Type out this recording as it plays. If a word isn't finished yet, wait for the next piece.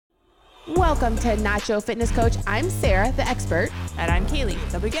Welcome to Nacho Fitness Coach. I'm Sarah, the expert. And I'm Kaylee,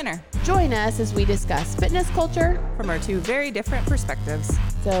 the beginner. Join us as we discuss fitness culture from our two very different perspectives.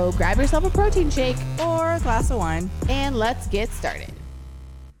 So grab yourself a protein shake or a glass of wine and let's get started.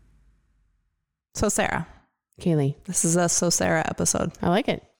 So Sarah. Kaylee. This is a So Sarah episode. I like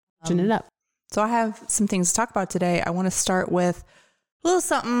it. Chin it up. So I have some things to talk about today. I want to start with a little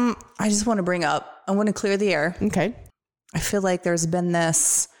something I just want to bring up. I want to clear the air. Okay. I feel like there's been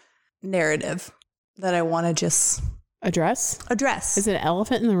this narrative that I want to just address. Is it an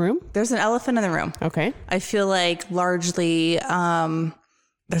elephant in the room? There's an elephant in the room. Okay. I feel like largely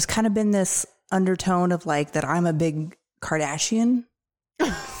there's kind of been this undertone of like that I'm a big Kardashian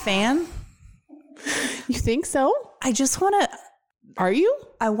fan. You think so? I just want to. Are you?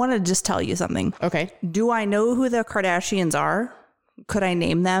 I want to just tell you something. Okay. Do I know who the Kardashians are? Could I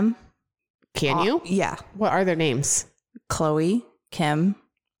name them? Can you? Yeah. What are their names? Khloe, Kim,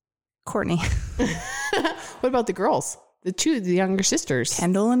 Kourtney. What about the girls? The younger sisters.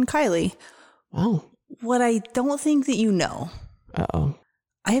 Kendall and Kylie. Wow. What I don't think that you know. Uh-oh.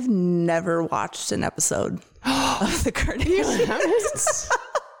 I have never watched an episode of the Kardashians.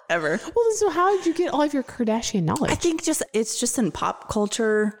 Ever. Well, so how did you get all of your Kardashian knowledge? I think it's just in pop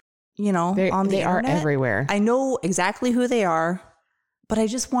culture, you know, on the internet. They are everywhere. I know exactly who they are, but I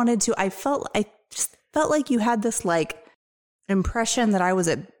just wanted to, I just felt like you had this like impression that I was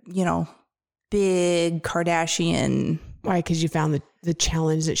a, big Kardashian. Why? Because you found the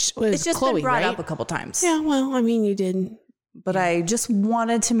challenge that was it's just Khloe, been brought right? up a couple times. Yeah, well, I mean, you did. But I just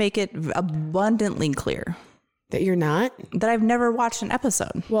wanted to make it abundantly clear. That you're not? That I've never watched an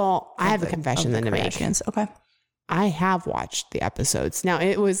episode. Well, I have a confession then to make. Okay. I have watched the episodes. Now,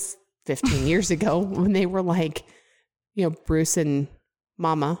 it was 15 years ago when they were like, Bruce and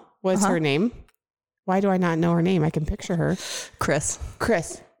Mama. What's her name? Why do I not know her name? I can picture her. Chris.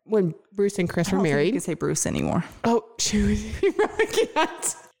 When Bruce and Chris were married. I don't think you can say Bruce anymore. Oh, shoot. You probably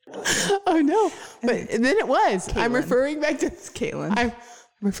can't. Oh, no. But then it was. Caitlin. I'm referring back to Caitlin. I'm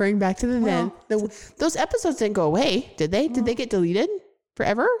referring back to the then. Those episodes didn't go away, did they? Did they get deleted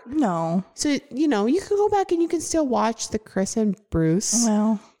forever? No. So, you can go back and you can still watch the Chris and Bruce.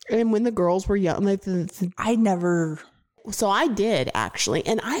 Well. And when the girls were young. Like I never. So I did actually.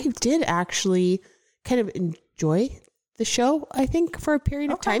 And I did actually kind of enjoy the show, I think, for a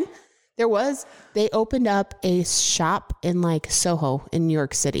period of time. They opened up a shop in like Soho in New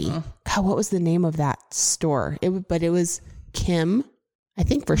York City. God, what was the name of that store? It was Kim. I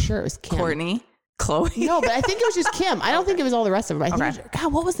think for sure it was Kim. Kourtney. Khloe. No, but I think it was just Kim. I don't think it was all the rest of them.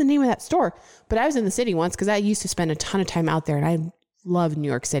 God, what was the name of that store? But I was in the city once because I used to spend a ton of time out there and I love New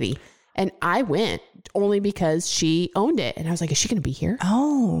York City. And I went only because she owned it. And I was like, is she going to be here?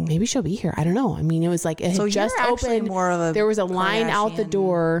 Oh. Maybe she'll be here. I don't know. I mean, it was like, it had just opened. There was a line out the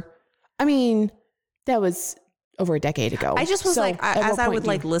door. I mean, that was over a decade ago. I just was as I would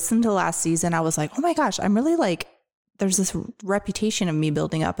listen to last season, I was like, oh my gosh, I'm really like, there's this reputation of me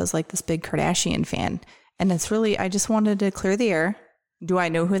building up as like this big Kardashian fan. And it's really, I just wanted to clear the air. Do I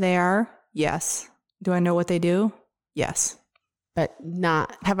know who they are? Yes. Do I know what they do? Yes. But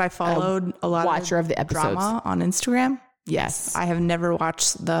not. Have I followed a lot watcher of the episodes drama on Instagram? Yes. I have never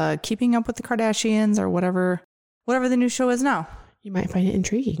watched the Keeping Up with the Kardashians or whatever the new show is now. You might find it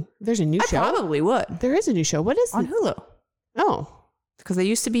intriguing. There's a new show. I probably would. There is a new show. What is on Hulu? Oh, because they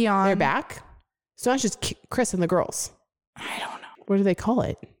used to be on. They're back. So it's just Chris and the girls. I don't know. What do they call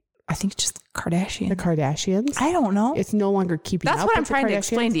it? I think it's just Kardashians. The Kardashians? I don't know. It's no longer Keeping Up. That's what I'm trying to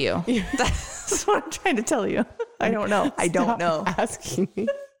explain to you. Yeah. That's what I'm trying to tell you. I don't know. I don't know. Asking me.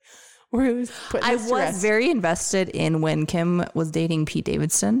 I was very invested in when Kim was dating Pete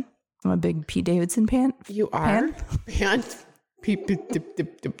Davidson. I'm a big Pete Davidson fan. You are? Fan?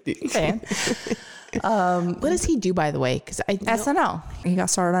 Fan. What does he do, by the way? Because SNL. He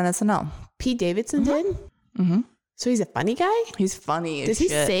got started on SNL. Pete Davidson did? Mm-hmm. So he's a funny guy? He's funny. Does he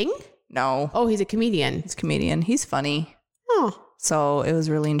sing? No. Oh, he's a comedian. He's a comedian. He's funny. Oh. So it was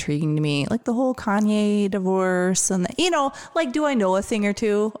really intriguing to me. Like the whole Kanye divorce and, do I know a thing or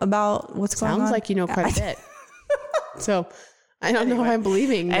two about what's going on? Sounds like you know quite a bit. So I don't know if I'm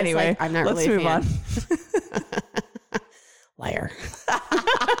believing. Anyway, I'm not let's really a move fan. On. Liar.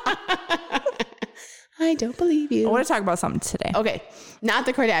 I don't believe you. I want to talk about something today. Okay. Not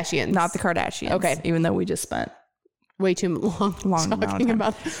the Kardashians. Okay. Even though we just spent way too long talking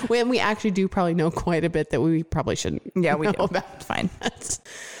about when we actually do probably know quite a bit that we probably shouldn't. Yeah, we know about. It's fine.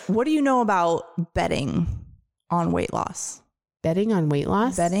 What do you know about betting on weight loss? Betting on weight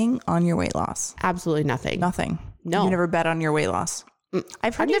loss? Betting on your weight loss. Absolutely nothing. Nothing. No. You never bet on your weight loss.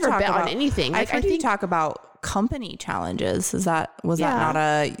 I've never bet on anything. I've heard you talk about company challenges. Was that not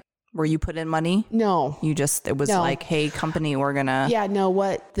a where you put in money? No. It was like, hey, company, we're going to. Yeah, no,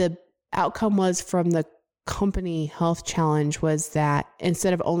 what the outcome was from the company health challenge was that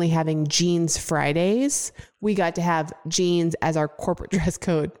instead of only having jeans Fridays, we got to have jeans as our corporate dress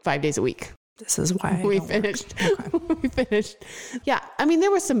code 5 days a week. This is why we finished. Okay. We finished. Yeah. I mean, there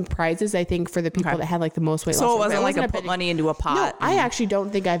were some prizes, I think, for the people that had like the most weight loss. So it wasn't like put money into a pot. No, I actually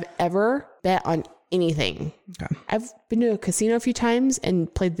don't think I've ever bet on anything. Okay. I've been to a casino a few times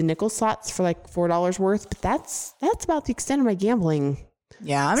and played the nickel slots for like $4 worth, but that's about the extent of my gambling.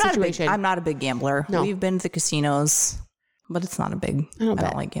 Yeah, I'm not a big gambler. No. We've been to the casinos, but it's not a big. I don't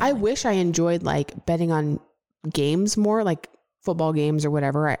like gambling. I wish I enjoyed like betting on games more, like football games or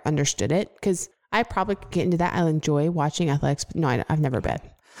whatever. I understood it because I probably could get into that. I enjoy watching athletics, but no, I've never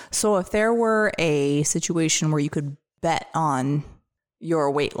bet. So if there were a situation where you could bet on your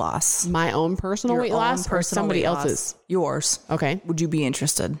weight loss, my own personal weight loss, or somebody else's, yours, okay, would you be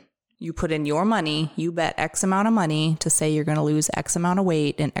interested? You put in your money, you bet X amount of money to say you're going to lose X amount of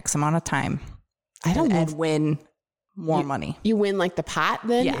weight in X amount of time. I don't know. And win more money. You win like the pot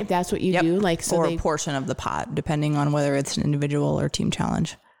then, if that's what you do? Like, so or a portion of the pot, depending on whether it's an individual or team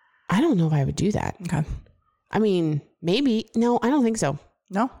challenge. I don't know if I would do that. Okay. I mean, maybe. No, I don't think so.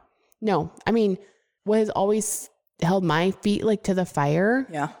 No? No. I mean, what has always held my feet like to the fire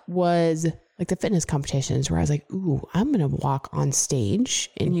was like the fitness competitions where I was like, ooh, I'm going to walk on stage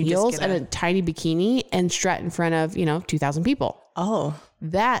in heels and a tiny bikini and strut in front of, 2,000 people. Oh.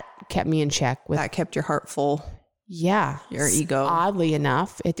 That kept me in check. That kept your heart full. Yeah. Your ego. Oddly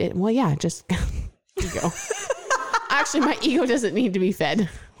enough, it did. Well, yeah, just ego. Actually, my ego doesn't need to be fed.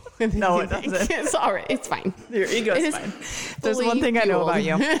 No, it doesn't. It's all right. It's fine. Your ego is fine. There's one thing I know about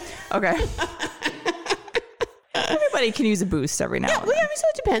you. Okay. Everybody can use a boost every now and then. Well, I mean, so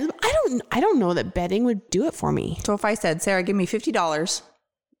it depends. I don't know that betting would do it for me. So if I said, Sarah, give me $50.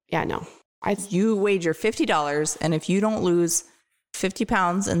 Yeah, no. You wager $50, and if you don't lose 50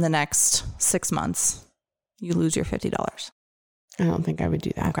 pounds in the next 6 months, you lose your $50. I don't think I would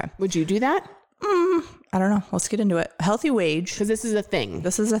do that. Okay. Would you do that? I don't know. Let's get into it. Healthy Wage. Because this is a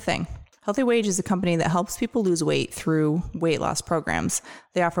thing. Healthy Wage is a company that helps people lose weight through weight loss programs.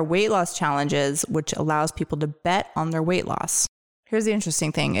 They offer weight loss challenges, which allows people to bet on their weight loss. Here's the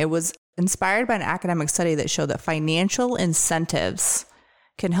interesting thing. It was inspired by an academic study that showed that financial incentives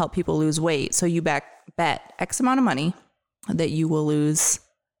can help people lose weight. So you bet X amount of money that you will lose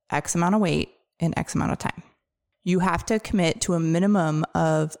X amount of weight in X amount of time. You have to commit to a minimum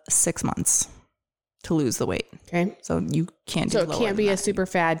of 6 months to lose the weight. Okay. So you can't do So it can't be a super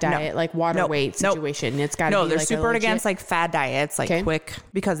fad diet, like water weight situation. It's got to be No, they're like super against like fad diets, like quick,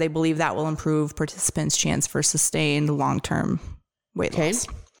 because they believe that will improve participants' chance for sustained long-term weight loss.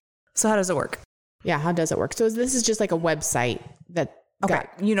 So how does it work? Yeah, how does it work? So this is just like a website that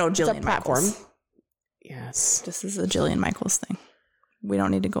Jillian platform. Michaels. Yes. This is a Jillian Michaels thing. We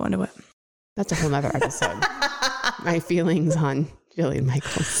don't need to go into it. That's a whole nother episode. My feelings on Jillian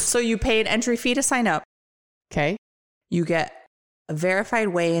Michaels. So you pay an entry fee to sign up. Okay. You get a verified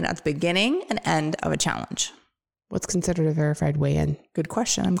weigh-in at the beginning and end of a challenge. What's considered a verified weigh-in? Good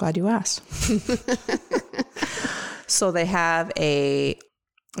question. I'm glad you asked. So they have to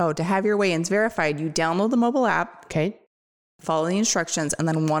have your weigh-ins verified, you download the mobile app. Okay. Follow the instructions, and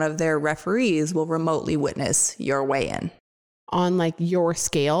then one of their referees will remotely witness your weigh-in. On like your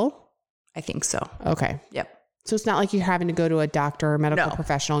scale? I think so. Okay. Yep. So it's not like you're having to go to a doctor or medical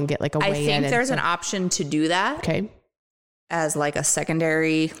professional and get like a weigh-in. I think there's an option to do that. Okay. As like a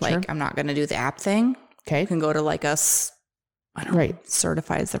secondary, like I'm not going to do the app thing. Okay. You can go to like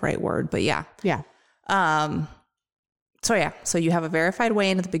certified is the right word, but yeah. Yeah. So you have a verified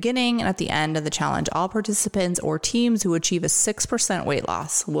weigh-in at the beginning and at the end of the challenge. All participants or teams who achieve a 6% weight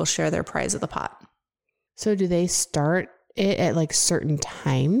loss will share their prize of the pot. So do they start it at like certain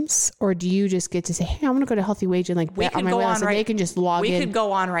times, or do you just get to say, hey, I want to go to Healthy Wage and like bet on my weight loss, and they can just log in? We could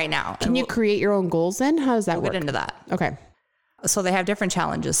go on right now. Can you create your own goals then? How does that work? We'll get into that. Okay. So they have different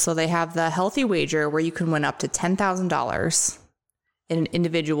challenges. So they have the Healthy Wager where you can win up to $10,000 in an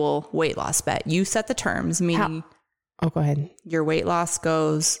individual weight loss bet. You set the terms, meaning go ahead. Your weight loss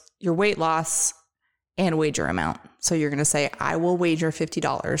and wager amount. So you're going to say, I will wager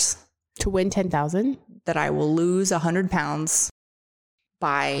 $50 to win 10,000, that I will lose 100 pounds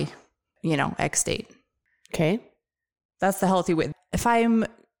by, X date. Okay. That's the Healthy Weight. If I'm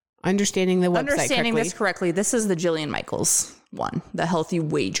understanding this correctly, this is the Jillian Michaels one, the Healthy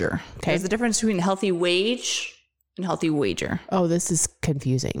Wager. Okay. There's the difference between Healthy Wage and Healthy Wager. Oh, this is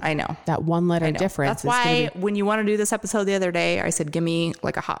confusing. I know. That one letter difference. That's why when you want to do this episode the other day, I said, give me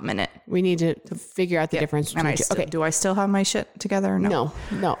like a hot minute. We need to figure out the difference. And okay. Do I still have my shit together? No.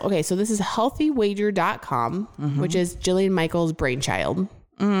 Okay. So this is healthywager.com, which is Jillian Michaels' brainchild,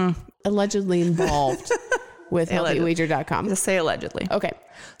 allegedly involved with healthywager.com. Just say allegedly. Okay.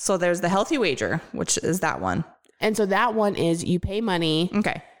 So there's the Healthy Wager, which is that one. And so that one is you pay money.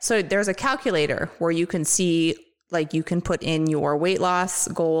 Okay. So there's a calculator where you can see, like, you can put in your weight loss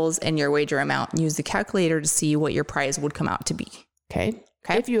goals and your wager amount and use the calculator to see what your prize would come out to be. Okay.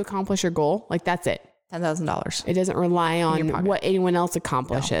 If you accomplish your goal, like, that's it. $10,000. It doesn't rely on what anyone else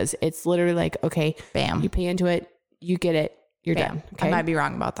accomplishes. No. It's literally like, okay, bam, you pay into it, you get it, you're done. Okay? I might be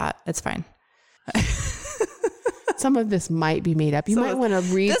wrong about that. It's fine. Some of this might be made up. You might want to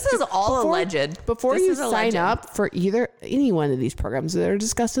read. This is all alleged. Before you sign up for any one of these programs that are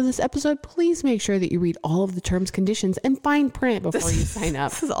discussed in this episode, please make sure that you read all of the terms, conditions, and fine print before you sign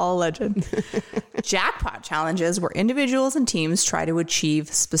up. This is all alleged. Jackpot challenges where individuals and teams try to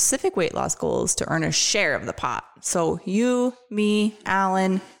achieve specific weight loss goals to earn a share of the pot. So you, me,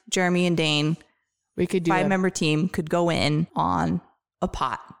 Alan, Jeremy, and Dane, we could do 5-member team could go in on a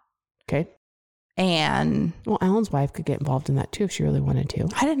pot. Okay. And Alan's wife could get involved in that too if she really wanted to.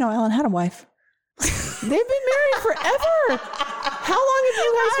 I didn't know Alan had a wife. They've been married forever. How long have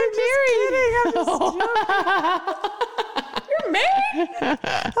you guys been married? I'm just kidding. You're married?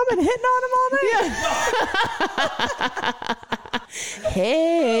 I've been hitting on him all night. Yeah.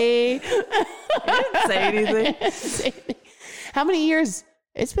 Hey. I didn't say anything. How many years?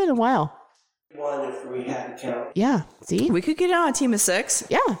 It's been a while. One if we had to count. Yeah. See? We could get on a team of 6.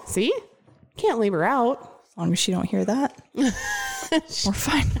 Yeah. See? Can't leave her out. As long as she don't hear that. We're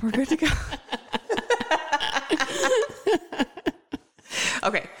fine. We're good to go.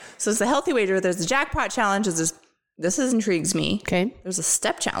 Okay. So it's the Healthy Wager. There's the Jackpot Challenge. This intrigues me. Okay. There's a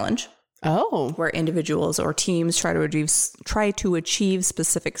Step Challenge. Oh. Where individuals or teams try to achieve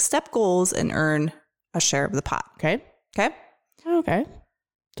specific step goals and earn a share of the pot. Okay.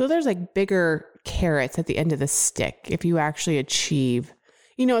 So there's like bigger carrots at the end of the stick if you actually achieve.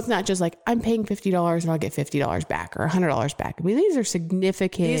 It's not just like I'm paying $50 and I'll get $50 back or $100 back. I mean, these are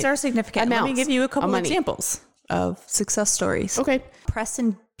significant. Let me give you a couple examples of success stories. Okay.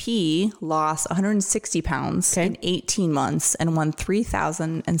 Preston P lost 160 pounds in 18 months and won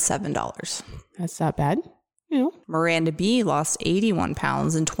 $3,007. That's not bad. Miranda B lost 81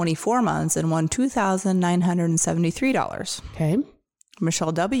 pounds in 24 months and won $2,973. Okay.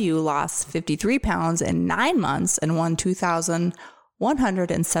 Michelle W lost 53 pounds in 9 months and won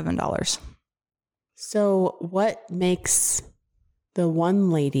 $2,107. So what makes the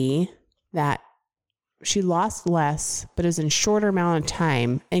one lady that she lost less, but is in shorter amount of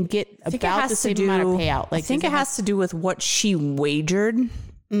time and get about the same amount of payout? I think it has to do with what she wagered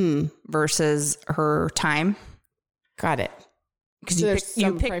versus her time. Got it. Because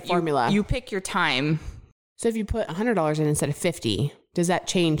you pick formula. You pick your time. So if you put $100 in instead of 50, does that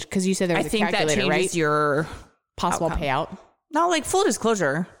change? Because you said there was a calculator, that changes, right? Your possible payout. Not like full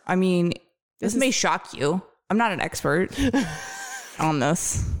disclosure. I mean, this may shock you. I'm not an expert on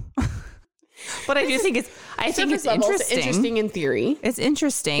this, but I do think it's interesting. Interesting in theory. It's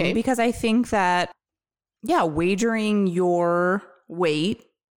interesting because I think that, wagering your weight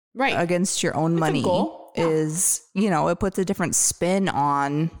against your own money is, it puts a different spin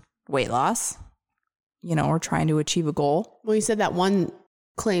on weight loss. Or trying to achieve a goal. Well, you said that one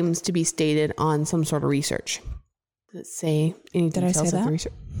claims to be stated on some sort of research. Does it say any details of the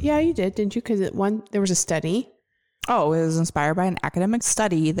research? Yeah, you did, didn't you? Because there was a study. Oh, it was inspired by an academic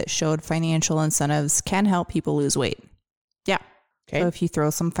study that showed financial incentives can help people lose weight. Yeah. Okay. So if you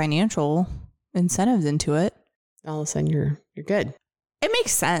throw some financial incentives into it, all of a sudden you're good. It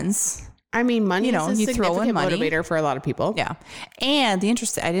makes sense. I mean, money is a significant motivator for a lot of people. Yeah. And I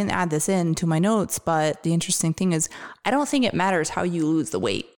didn't add this into my notes, but the interesting thing is I don't think it matters how you lose the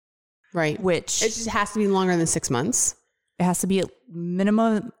weight. Right. Which it just has to be longer than 6 months. It has to be a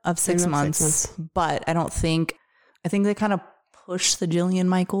minimum of 6 months. But I think they kind of push the Jillian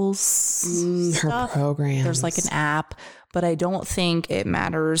Michaels her program. There's like an app, but I don't think it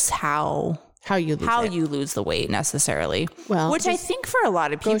matters how you lose the weight necessarily. Well, which I think for a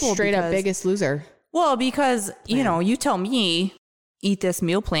lot of people, go straight up Biggest Loser. Well, because you tell me eat this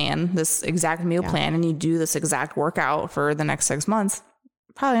meal plan, this exact meal plan, and you do this exact workout for the next 6 months,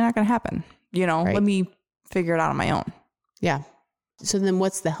 probably not going to happen. Let me figure it out on my own. Yeah. So then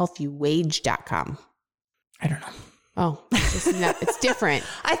what's the healthywage.com? I don't know. Oh, it's different.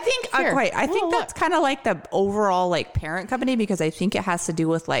 I think that's kind of like the overall like parent company, because I think it has to do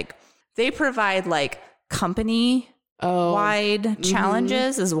with like they provide like company wide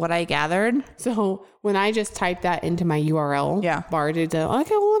challenges is what I gathered. So when I just typed that into my URL bar, okay, well,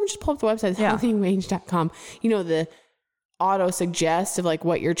 let me just pull up the website, healthywage.com. You know, the auto suggest of like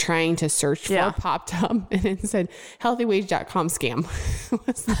what you're trying to search for popped up, and it said healthywage.com scam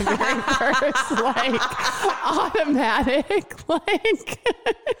was the very first automatic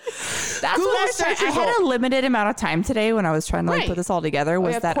that's Google what I was trying. I had a limited amount of time today when I was trying to put this all together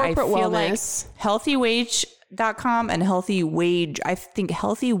was that I feel wellness. like healthywage.com and Healthy Wage. I think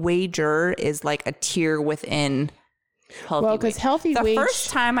Healthy Wager is like a tier within Healthy Wage. Because Healthy the Wage,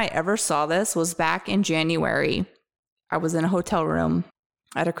 first time I ever saw this was back in January. I was in a hotel room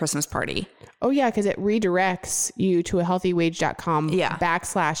at a Christmas party. Oh yeah, because it redirects you to a healthywage.com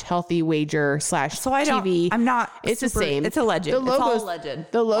 /healthywager / so I don't, TV. I'm not. It's the same. It's a legend. It's all legend.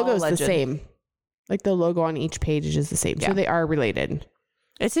 The logo is the same. Like the logo on each page is the same. So they are related.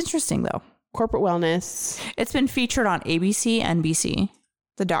 It's interesting though. Corporate wellness. It's been featured on ABC, NBC,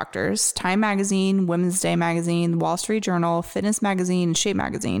 The Doctors, Time Magazine, Women's Day Magazine, Wall Street Journal, Fitness Magazine, Shape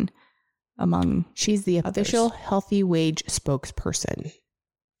Magazine, among She's the others. Official Healthy Wage spokesperson,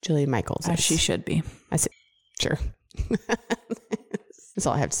 Jillian Michaels. As she should be. I say, sure. That's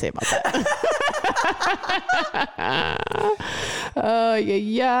all I have to say about that. Oh,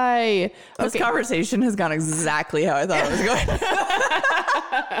 yay. This conversation has gone exactly how I thought it was going.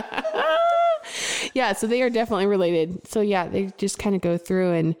 Yeah, so they are definitely related. So yeah, they just kind of go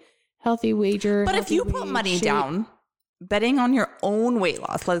through and Healthy Wager. But if you put money down, betting on your own weight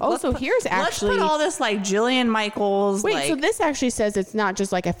loss. Let's put all this like Jillian Michaels. Wait, so this actually says it's not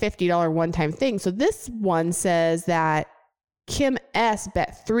just like a $50 one-time thing. So this one says that Kim S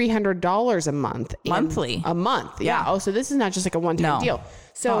bet $300 a month. Monthly. A month. Yeah. Oh, so this is not just like a one-time deal.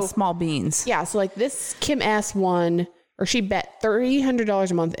 So small beans. Yeah. So like this Kim S won, or she bet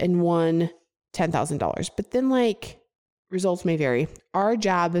 $300 a month and won $10,000. But then like results may vary. Our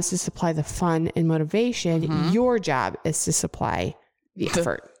job is to supply the fun and motivation. Mm-hmm. Your job is to supply the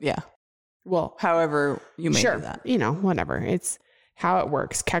effort. Yeah. Well, however you may do that. You know, whatever. It's how it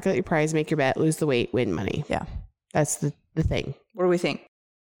works. Calculate your price, make your bet, lose the weight, win money. Yeah. That's the thing. What do we think?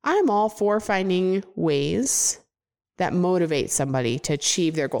 I'm all for finding ways that motivate somebody to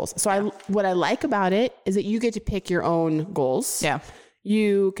achieve their goals. So what I like about it is that you get to pick your own goals. Yeah.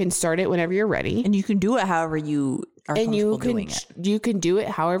 You can start it whenever you're ready. And you can do it however you are comfortable doing it. You can do it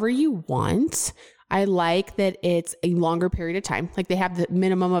however you want. I like that it's a longer period of time. Like they have the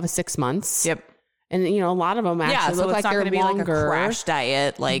minimum of 6 months. Yep. And you know, a lot of them actually look like they're longer. Like a crash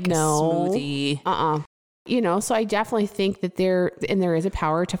diet, like smoothie. You know, so I definitely think that there is a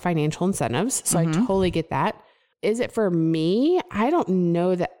power to financial incentives. So I totally get that. Is it for me? I don't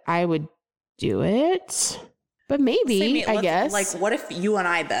know that I would do it, but maybe, I guess. Like, what if you and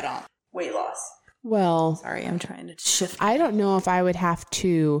I bet on weight loss? Well, sorry, I'm trying to shift. I don't know if I would have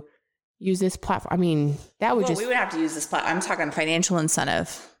to use this platform. I mean, that would we would have to use this platform. I'm talking financial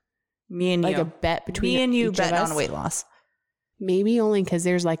incentive. Me and like you. a bet between me and you bet on weight loss. Maybe only because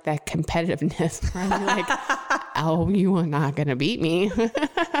there's like that competitiveness. Right? Like, oh, you are not going to beat me.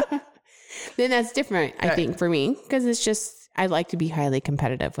 Then that's different, I think, for me. Because it's just, I like to be highly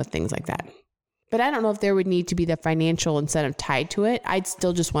competitive with things like that. But I don't know if there would need to be the financial incentive tied to it. I'd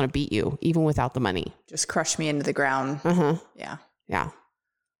still just want to beat you, even without the money. Just crush me into the ground. Yeah. Yeah.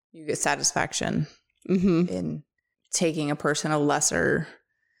 You get satisfaction in taking a person of lesser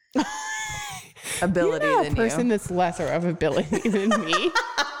ability You're not than a person that's lesser of ability than me.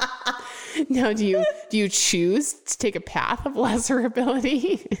 Now, do you choose to take a path of lesser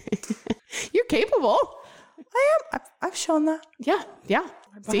ability? You're capable. I am. I've shown that. Yeah.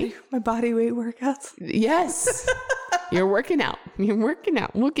 My body weight workouts. Yes. You're working out.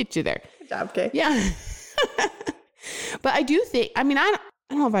 We'll get you there. Good job, Kay. Yeah. But I do think, I mean, I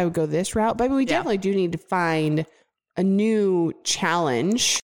don't know if I would go this route, but we definitely do need to find a new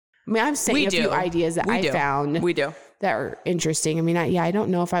challenge. I mean, I've sent you a few ideas that I found. We do. That are interesting. I mean, I don't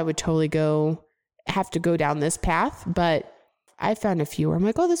know if I would totally have to go down this path, but I found a few where I'm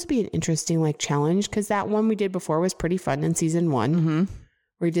like, oh, this would be an interesting like challenge. Cause that one we did before was pretty fun in season 1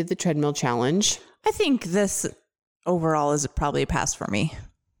 where we did the treadmill challenge. I think this overall is probably a pass for me.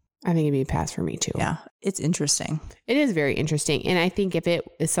 I think it'd be a pass for me too. Yeah. It's interesting. It is very interesting. And I think if it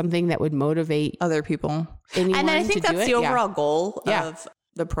is something that would motivate other people, and I think that's the overall goal of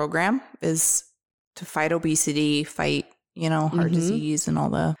the program is to fight obesity, fight, heart disease and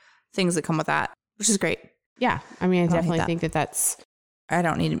all the things that come with that, which is great. Yeah. I mean, I definitely think that that's... I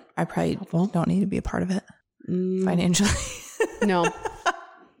probably don't need to be a part of it financially. No.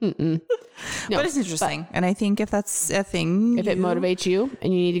 No, but it's interesting. And I think if that's a thing, if it motivates you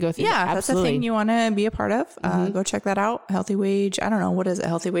and you need to go through that, that's a thing you want to be a part of, go check that out. Healthy Wage. I don't know. What is it?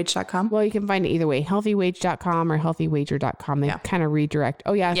 Healthywage.com. Well, you can find it either way, healthywage.com or healthywager.com. They kind of redirect.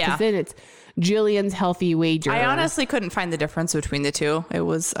 Oh yeah. Because then it's Jillian's Healthy Wager. I honestly couldn't find the difference between the two.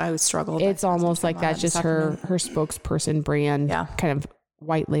 I struggled. It's almost like that's just her spokesperson brand, kind of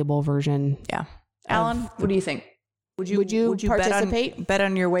white label version. Yeah. Alan, what do you think? Would you participate? Bet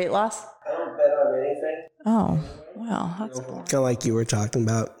on your weight loss? I don't bet on anything. Oh, well, that's cool. Kind of like you were talking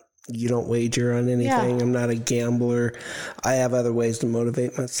about. You don't wager on anything. Yeah. I'm not a gambler. I have other ways to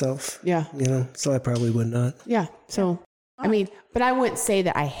motivate myself. Yeah. So I probably would not. Yeah. So, I mean, but I wouldn't say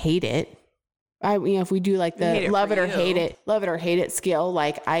that I hate it. If we do like the love it or hate it scale,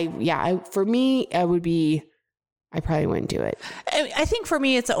 like for me, I probably wouldn't do it. I think for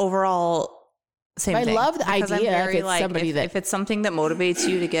me, it's an overall same thing. I love the idea if it's something that motivates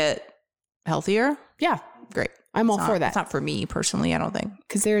you to get healthier. Yeah. Great. I'm all for that. It's not for me personally, I don't think.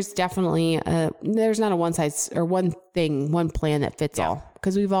 Because there's definitely there's not a one size or one plan that fits all.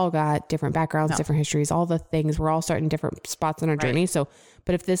 Because we've all got different backgrounds, different histories, all the things. We're all starting different spots on our journey. So,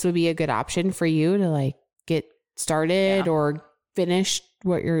 but if this would be a good option for you to like get started or finish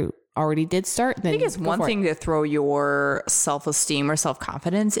what you already did start, then I think it's one thing to throw your self-esteem or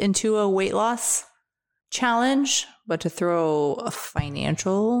self-confidence into a weight loss challenge, but to throw a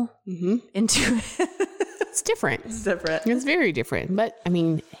financial into it. It's different. It's different. It's very different. But I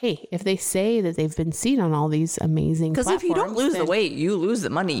mean, hey, if they say that they've been seen on all these amazing platforms. Because if you don't lose the weight, you lose the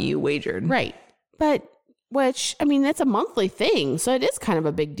money you wagered. Right. But that's a monthly thing. So it is kind of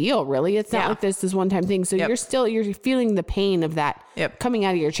a big deal, really. It's not like this one-time thing. So you're feeling the pain of that coming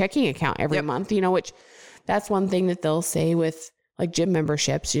out of your checking account every month, which that's one thing that they'll say with like gym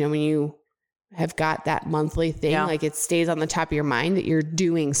memberships, when you have got that monthly thing, like it stays on the top of your mind that you're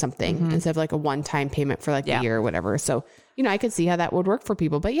doing something instead of like a one-time payment for like a year or whatever. So, I could see how that would work for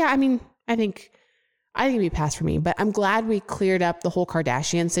people, but I think it'd be passed for me, but I'm glad we cleared up the whole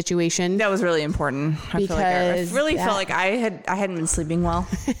Kardashian situation. That was really important. I felt like I hadn't been sleeping well,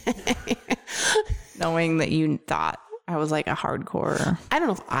 knowing that you thought I was like a hardcore. I don't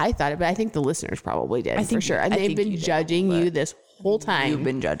know if I thought it, but I think the listeners probably did for sure. And they've been judging you this whole time. You've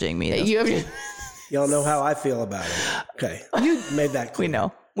been judging me. Y'all know how I feel about it. Okay. You made that clear. We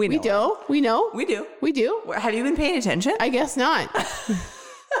know. We do. Have you been paying attention? I guess not.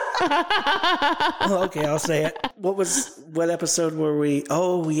 Well, okay, I'll say it. What episode were we?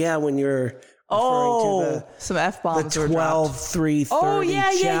 Oh, yeah, when you're referring to some F-bombs the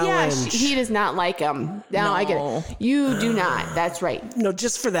 12-3-30 challenge. He does not like them. Now I get it. You do not. That's right. No,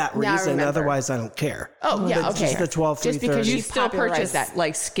 just for that reason. Otherwise, I don't care. Oh, yeah, okay. Just the 12-3-30. Just because you still purchase that,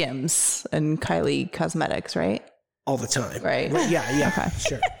 like Skims and Kylie Cosmetics, right? All the time. Right. Yeah. Okay.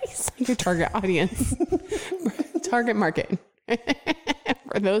 Sure. He's like your target audience. Target market.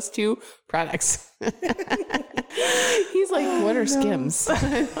 For those two products. He's like, what are Skims?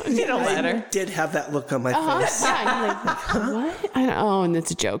 You don't matter. I did have that look on my face. Yeah, I'm like, what? I don't know. And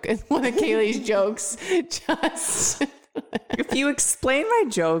it's a joke. It's one of Kaylee's jokes. Just if you explain my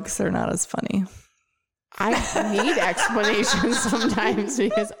jokes, they're not as funny. I need explanations sometimes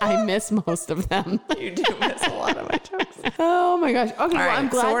because I miss most of them. You do miss a lot of my jokes. Oh my gosh. Okay, I'm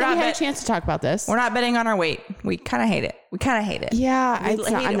glad that we had a chance to talk about this. We're not betting on our weight. We kind of hate it. Yeah, I'm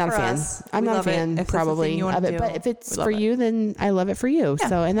not a fan. I'm not a fan probably of it. But if it's for you, then I love it for you. Yeah.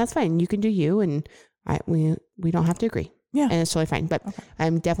 So, and that's fine. You can do you, and we don't have to agree. Yeah, and it's totally fine. But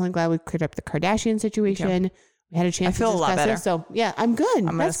I'm definitely glad we cleared up the Kardashian situation. We had a chance to discuss a lot better. It. So yeah, I'm good.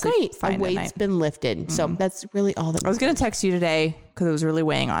 That's great. My weight's been lifted. So that's really all that I was going to text you today because it was really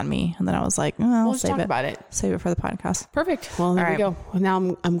weighing on me. And then I was like, we'll save it. About it. Save it for the podcast. Perfect. Well, there we go. Well,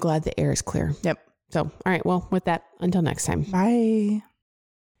 now I'm glad the air is clear. Yep. So, all right. Well, with that, until next time. Bye.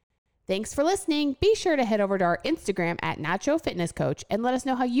 Thanks for listening. Be sure to head over to our Instagram at Nacho Fitness Coach and let us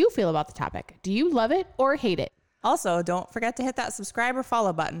know how you feel about the topic. Do you love it or hate it? Also, don't forget to hit that subscribe or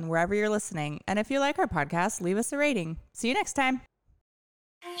follow button wherever you're listening. And if you like our podcast, leave us a rating. See you next time.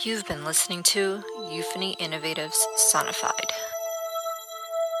 You've been listening to Euphony Innovatives Sonified.